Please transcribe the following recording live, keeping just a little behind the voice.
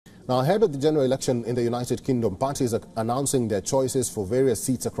Now, ahead of the general election in the United Kingdom, parties are announcing their choices for various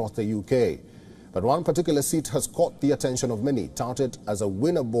seats across the UK. But one particular seat has caught the attention of many, touted as a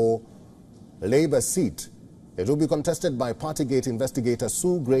winnable Labour seat. It will be contested by partygate investigator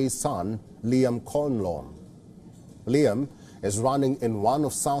Sue Gray's son, Liam Conlon. Liam is running in one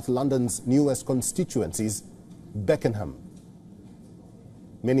of South London's newest constituencies, Beckenham.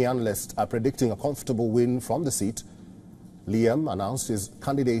 Many analysts are predicting a comfortable win from the seat. Liam announced his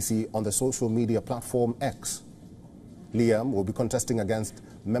candidacy on the social media platform X. Liam will be contesting against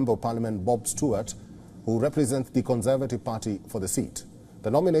Member of Parliament Bob Stewart, who represents the Conservative Party for the seat. The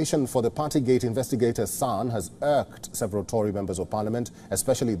nomination for the partygate investigator's son has irked several Tory members of Parliament,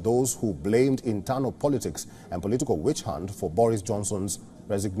 especially those who blamed internal politics and political witch hunt for Boris Johnson's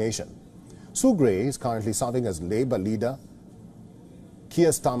resignation. Sue Gray is currently serving as Labour leader Keir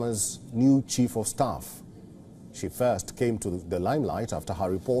Starmer's new chief of staff. She first came to the limelight after her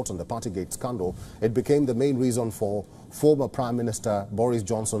report on the partygate scandal. It became the main reason for former Prime Minister Boris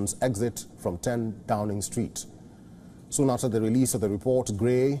Johnson's exit from 10 Downing Street. Soon after the release of the report,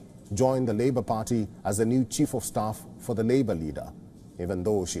 Gray joined the Labour Party as the new chief of staff for the Labour leader. Even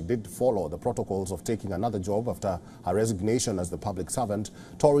though she did follow the protocols of taking another job after her resignation as the public servant,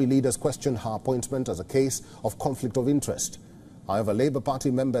 Tory leaders questioned her appointment as a case of conflict of interest. However, Labour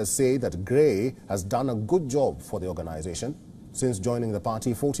Party members say that Gray has done a good job for the organisation. Since joining the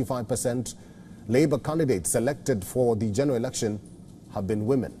party, 45% Labour candidates selected for the general election have been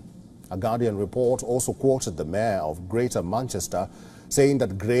women. A Guardian report also quoted the mayor of Greater Manchester, saying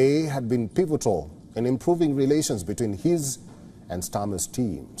that Gray had been pivotal in improving relations between his and Starmer's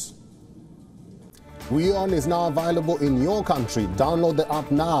teams. WION is now available in your country. Download the app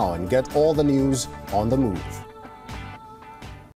now and get all the news on the move.